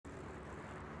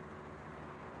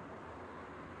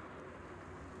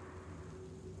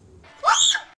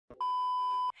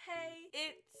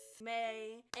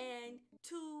May and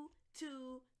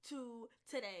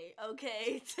today,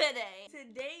 okay?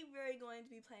 Today we're going to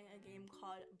be playing a game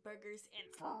called Burgers and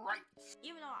Frights.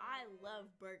 Even though I love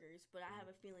burgers, but I have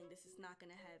a feeling this is not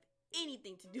gonna have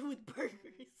anything to do with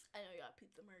burgers. I know y'all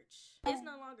peeped the merch. It's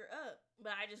no longer up,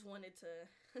 but I just wanted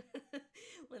to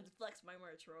let's flex my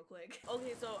merch real quick.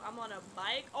 Okay, so I'm on a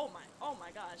bike. Oh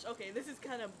my gosh. Okay, this is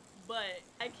kind of but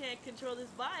I can't control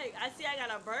this bike. I see I got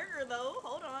a burger though.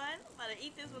 Hold on. I'm about to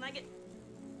eat this when I get.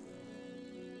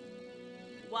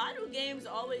 Why do games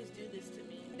always do this to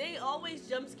me? They always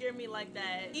jump scare me like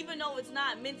that. Even though it's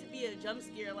not meant to be a jump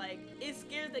scare, like, it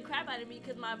scares the crap out of me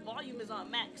because my volume is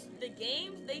on max. The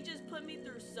games, they just put me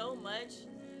through so much.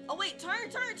 Oh wait, turn,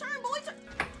 boy, turn.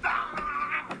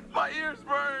 Ah, my ears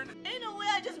burn. Ain't no way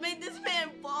I just made this man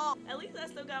fall. At least I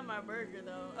still got my burger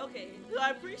though. Okay, so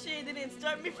I appreciate they didn't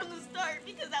start me from the start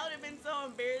because that would have been so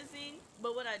embarrassing.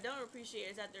 But what I don't appreciate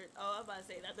is that I was about to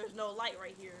say that there's no light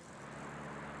right here.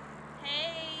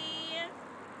 Hey,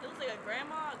 it looks like a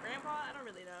grandma, grandpa, I don't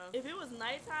really know. If it was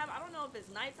nighttime, I don't know if it's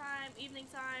nighttime, evening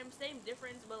time, same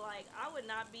difference, but like I would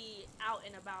not be out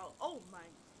and about. Oh my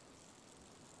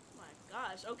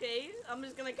gosh. Okay, I'm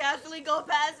just gonna casually go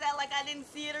past that like I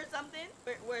didn't see it or something.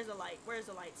 Where's the light? Where's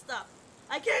the light? Stop.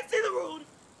 I can't see the road.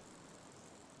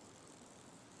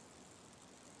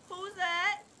 Who's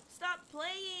that? Stop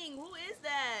playing. Who is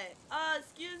that?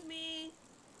 Excuse me.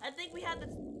 I think we have the...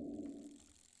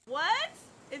 What?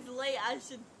 It's late. I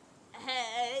should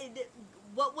head.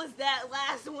 What was that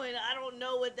last one? I don't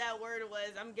know what that word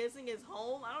was. I'm guessing it's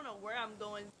home. I don't know where I'm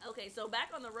going. Okay, so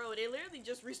back on the road. It literally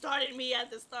just restarted me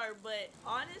at the start. But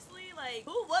honestly, like,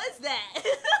 who was that?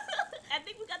 I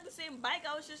think we got the same bike.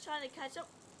 I was just trying to catch up.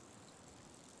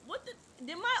 What the?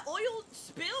 Did my oil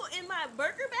spill in my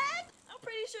burger bag? I'm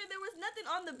pretty sure there was nothing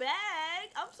on the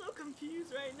bag. I'm so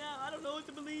confused right now. I don't know what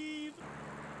to believe.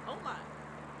 Oh my.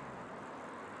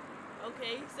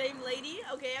 Okay, same lady.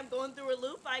 Okay, I'm going through a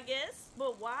loop, I guess.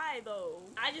 But why, though?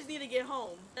 I just need to get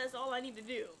home. That's all I need to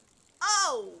do.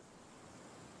 Oh!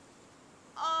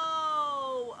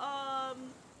 Oh,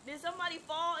 did somebody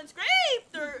fall and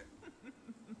scrape? Or...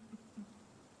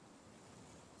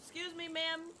 Excuse me,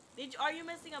 ma'am. Are you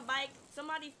missing a bike?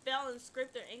 Somebody fell and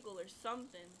scraped their ankle or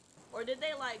something. Or did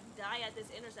they, like, die at this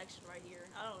intersection right here?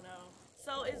 I don't know.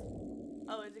 So,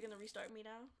 oh, is it gonna restart me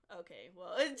now? Okay,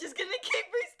 well, it's just gonna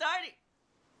keep restarting.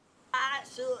 I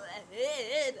should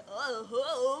head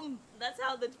home. That's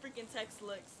how the freaking text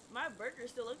looks. My burger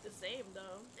still looks the same,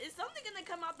 though. Is something gonna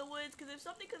come out the woods? Because if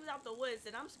something comes out the woods,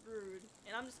 then I'm screwed.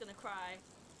 And I'm just gonna cry.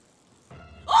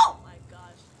 Oh my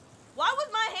gosh. Why was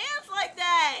my hands like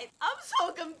that? I'm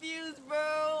so confused, bro.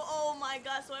 Oh my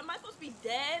gosh. So am I supposed to be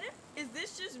dead? Is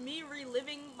this just me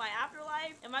reliving my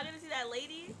afterlife? Am I gonna see that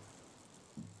lady?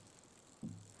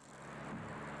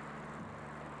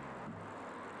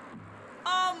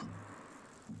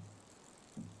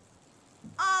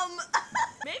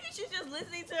 Maybe she's just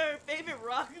listening to her favorite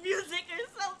rock music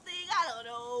or something. I don't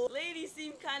know. Lady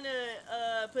seemed kind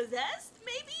of possessed,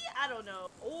 maybe? I don't know.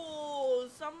 Oh,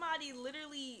 somebody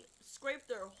literally scraped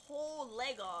their whole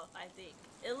leg off, I think.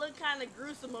 It looked kind of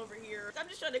gruesome over here. I'm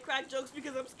just trying to crack jokes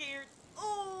because I'm scared.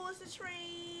 Oh, it's a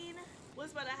train.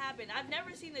 What's about to happen? I've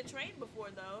never seen a train before,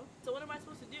 though. So what am I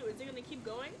supposed to do? Is it going to keep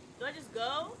going? Do I just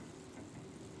go?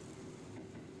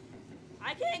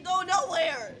 I can't go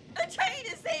nowhere. A train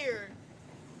is here.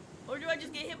 Or do I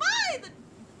just get hit by the...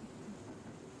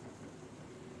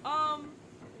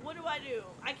 What do I do?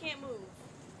 I can't move.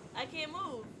 I can't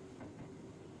move.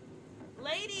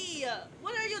 Lady,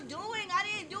 what are you doing? I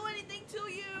didn't do anything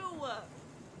to you.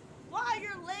 Why are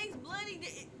your legs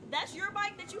bloody? That's your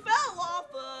bike that you fell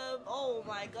off of. Oh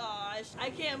my gosh.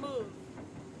 I can't move.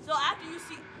 So after you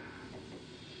see...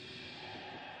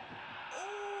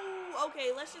 Oh,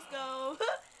 okay, let's just go.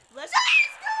 Let's go!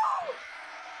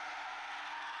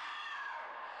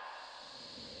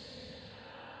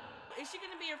 Is she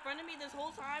gonna be in front of me this whole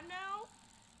time now?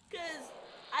 Cause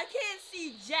I can't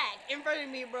see jack in front of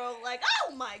me, bro. Like,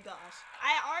 oh my gosh.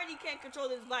 I already can't control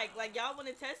this bike. Like, y'all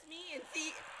wanna test me and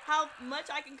see how much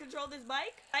I can control this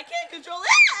bike? I can't control it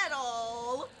at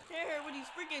all. Here with these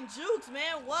freaking jukes,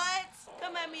 man. What?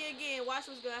 Come at me again. Watch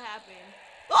what's gonna happen.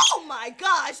 Oh my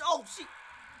gosh. Oh,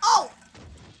 oh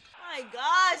my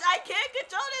gosh. I can't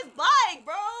control this bike,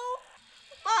 bro.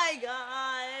 My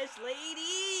gosh,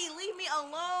 lady, leave me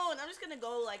alone. I'm just gonna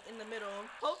go like in the middle.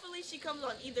 Hopefully she comes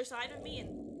on either side of me and...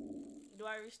 Do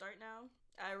I restart now?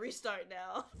 I restart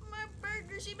now. My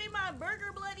burger, she made my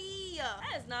burger bloody.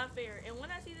 That is not fair. And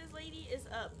when I see this lady, it's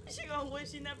up. She gonna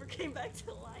wish she never came back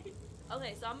to life.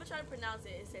 Okay, so I'm gonna try to pronounce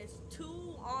it. It says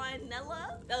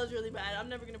Tuonela. That was really bad. I'm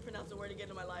never gonna pronounce a word again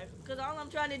in my life. Cause all I'm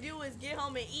trying to do is get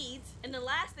home and eat. And the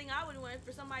last thing I would want is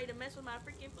for somebody to mess with my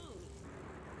freaking food.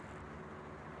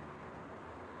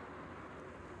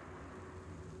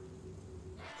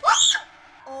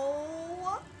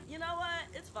 Oh, you know what?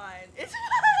 It's fine. It's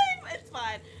fine. It's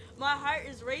fine. My heart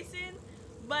is racing,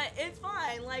 but it's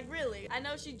fine. Like really. I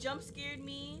know she jump scared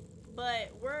me.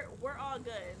 But we're all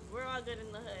good. We're all good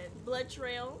in the hood. Blood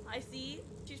trail, I see.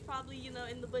 She's probably, you know,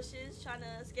 in the bushes trying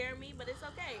to scare me, but it's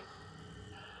okay.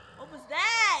 What was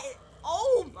that?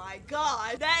 Oh my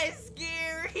god, that is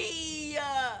scary.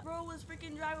 Bro was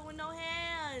freaking driving with no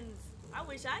hands. I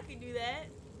wish I could do that.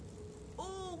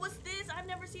 Oh, what's this? I've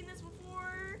never seen this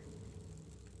before.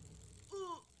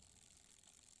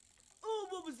 Oh,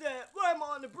 what was that? Why am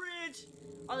I on the bridge?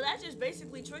 Oh, that just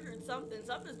basically triggered something.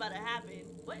 Something's about to happen.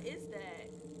 What is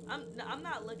that? I'm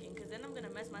not looking, because then I'm going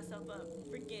to mess myself up.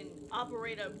 Freaking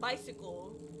operate a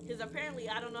bicycle. Because apparently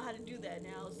I don't know how to do that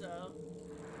now, so.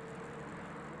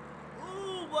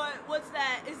 Ooh, what's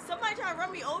that? Is somebody trying to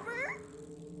run me over?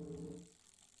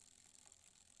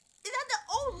 Is that the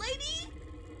old lady?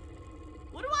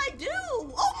 What do I do?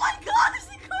 Oh my gosh,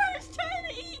 the car is trying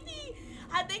to eat me.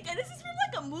 I think this is from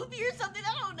like a movie or something.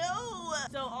 I don't know.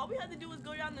 So all we have to do is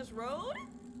go down this road.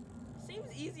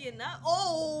 Seems easy enough.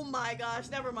 Oh my gosh.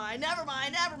 Never mind. Never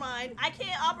mind. Never mind. I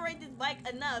can't operate this bike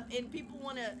enough and people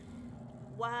want to.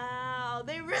 Wow.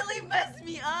 They really messed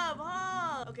me up,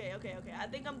 huh? Okay. I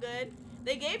think I'm good.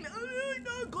 They gave me.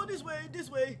 No, go this way. This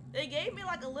way. They gave me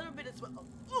like a little bit of. Oh,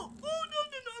 no.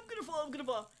 I'm gonna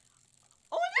fall.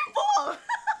 Oh, I didn't fall.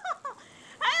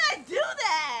 How did I do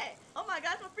that? Oh my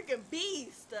gosh, I'm a freaking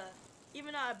beast.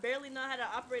 Even though I barely know how to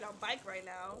operate on bike right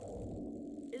now.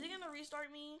 Is it gonna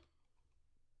restart me?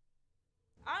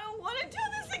 I don't want to do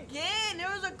this again. There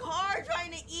was a car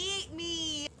trying to eat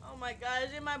me. Oh my gosh,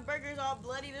 and my burger's all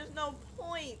bloody. There's no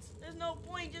point. There's no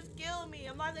point. Just kill me.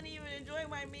 I'm not gonna even enjoy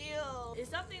my meal. Is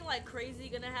something like crazy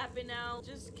gonna happen now?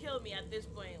 Just kill me at this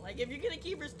point. Like if you're gonna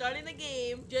keep restarting the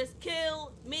game, just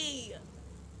kill me.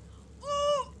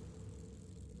 Ooh!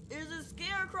 There's a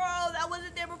scarecrow that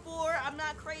wasn't there before. I'm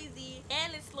not crazy.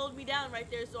 And it slowed me down right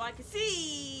there so I can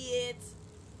see it.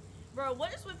 Bro,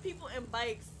 what is with people and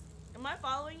bikes? Am I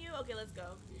following you? Okay, let's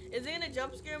go. Is it gonna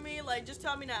jump scare me? Like, just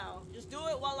tell me now. Just do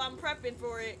it while I'm prepping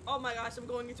for it. Oh my gosh, I'm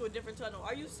going into a different tunnel.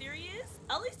 Are you serious?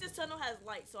 At least this tunnel has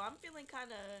light, so I'm feeling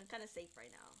kind of safe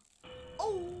right now.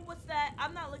 Oh, what's that?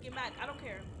 I'm not looking back. I don't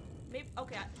care. Maybe,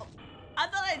 okay. I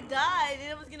thought I died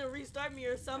and it was gonna restart me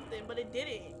or something, but it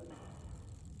didn't.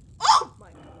 Oh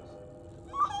my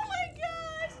gosh. Oh my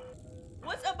gosh.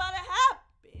 What's about to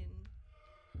happen?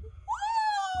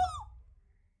 Whoa!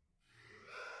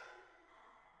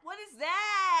 What is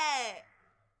that?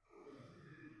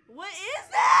 What is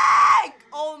that?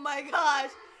 Oh my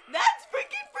gosh. That's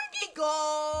freaking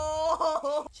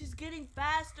go. She's getting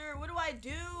faster. What do I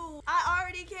do? I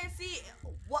already can't see.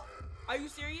 What? Are you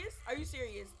serious? Are you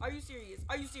serious? Are you serious?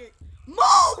 Are you serious?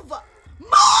 Move!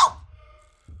 Move!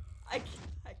 I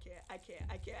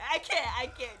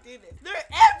can't do this. They're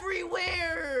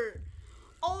everywhere.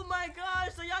 Oh my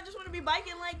gosh. So y'all just want to be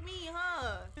biking like me,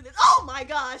 huh? Oh my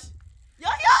gosh. Yo.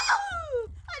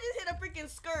 I just hit a freaking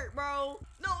skirt, bro.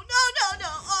 No.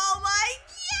 Oh my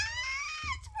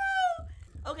gosh,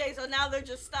 bro. Okay, so now they're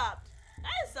just stopped.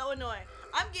 That is so annoying.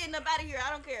 I'm getting up out of here.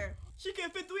 I don't care. She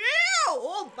can't fit through. Ew!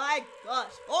 Oh my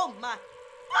gosh. Oh my.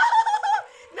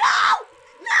 No!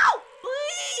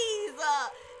 Please!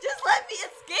 Just let me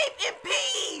escape in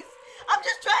peace! I'm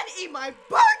just trying to eat my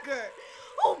burger!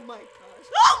 Oh my gosh.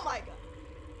 Oh my god.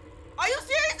 Are you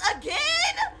serious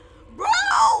again? Bro!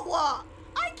 I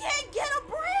can't get a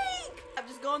break!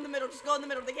 Just go in the middle. Just go in the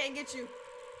middle. They can't get you.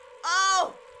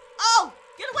 Oh!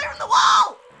 Get away from the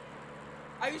wall!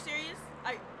 Are you serious?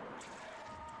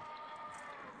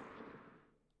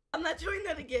 I'm not doing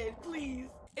that again, please.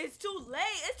 It's too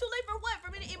late. It's too late for what?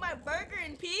 For me to eat my burger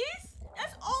in peace?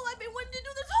 That's all I've been wanting to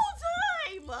do this whole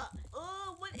time.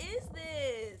 What is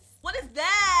this? What is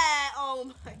that?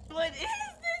 Oh my. What is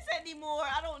this anymore?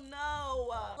 I don't know.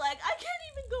 Like, I can't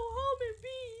even go home in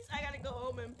peace. I gotta go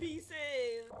home in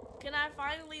pieces. Can I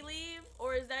finally leave?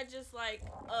 Or is that just like,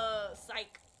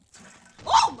 psych?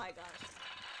 Oh my gosh.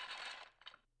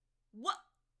 What?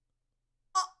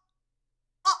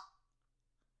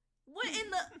 What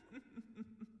in the?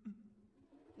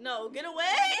 No, get away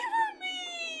from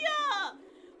me!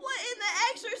 What in the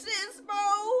Exorcist,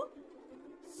 bro?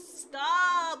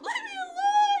 Stop! Leave me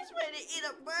alone! I'm trying to eat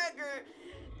a burger.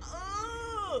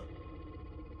 Oh!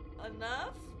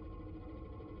 Enough?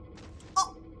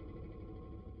 Oh!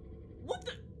 What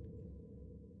the?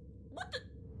 What?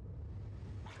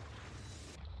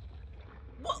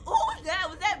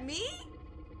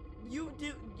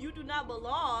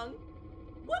 belong.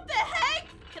 What the heck?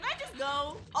 Can I just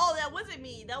go? Oh, that wasn't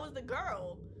me. That was the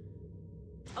girl.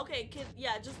 Okay,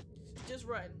 yeah, just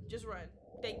run. Just run.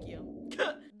 Thank you.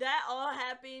 That all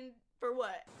happened for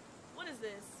what? What is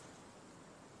this?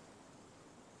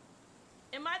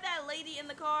 Am I that lady in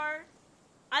the car?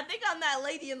 I think I'm that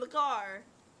lady in the car.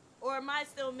 Or am I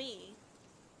still me?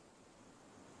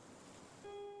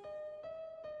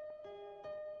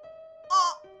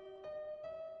 Oh!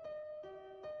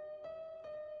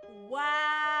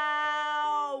 Wow!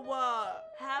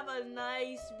 Have a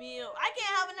nice meal. I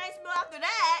can't have a nice meal after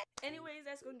that! Anyways,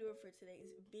 that's gonna do it for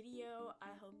today's video. I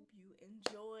hope you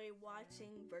enjoy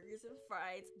watching Burgers and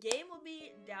Frights. Game will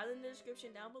be down in the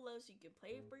description down below so you can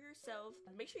play it for yourself.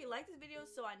 Make sure you like this video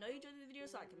so I know you enjoyed this video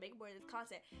so I can make more of this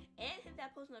content. And hit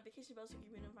that post notification bell so you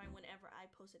can be notified whenever I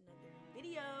post another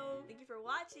video. Thank you for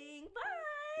watching. Bye!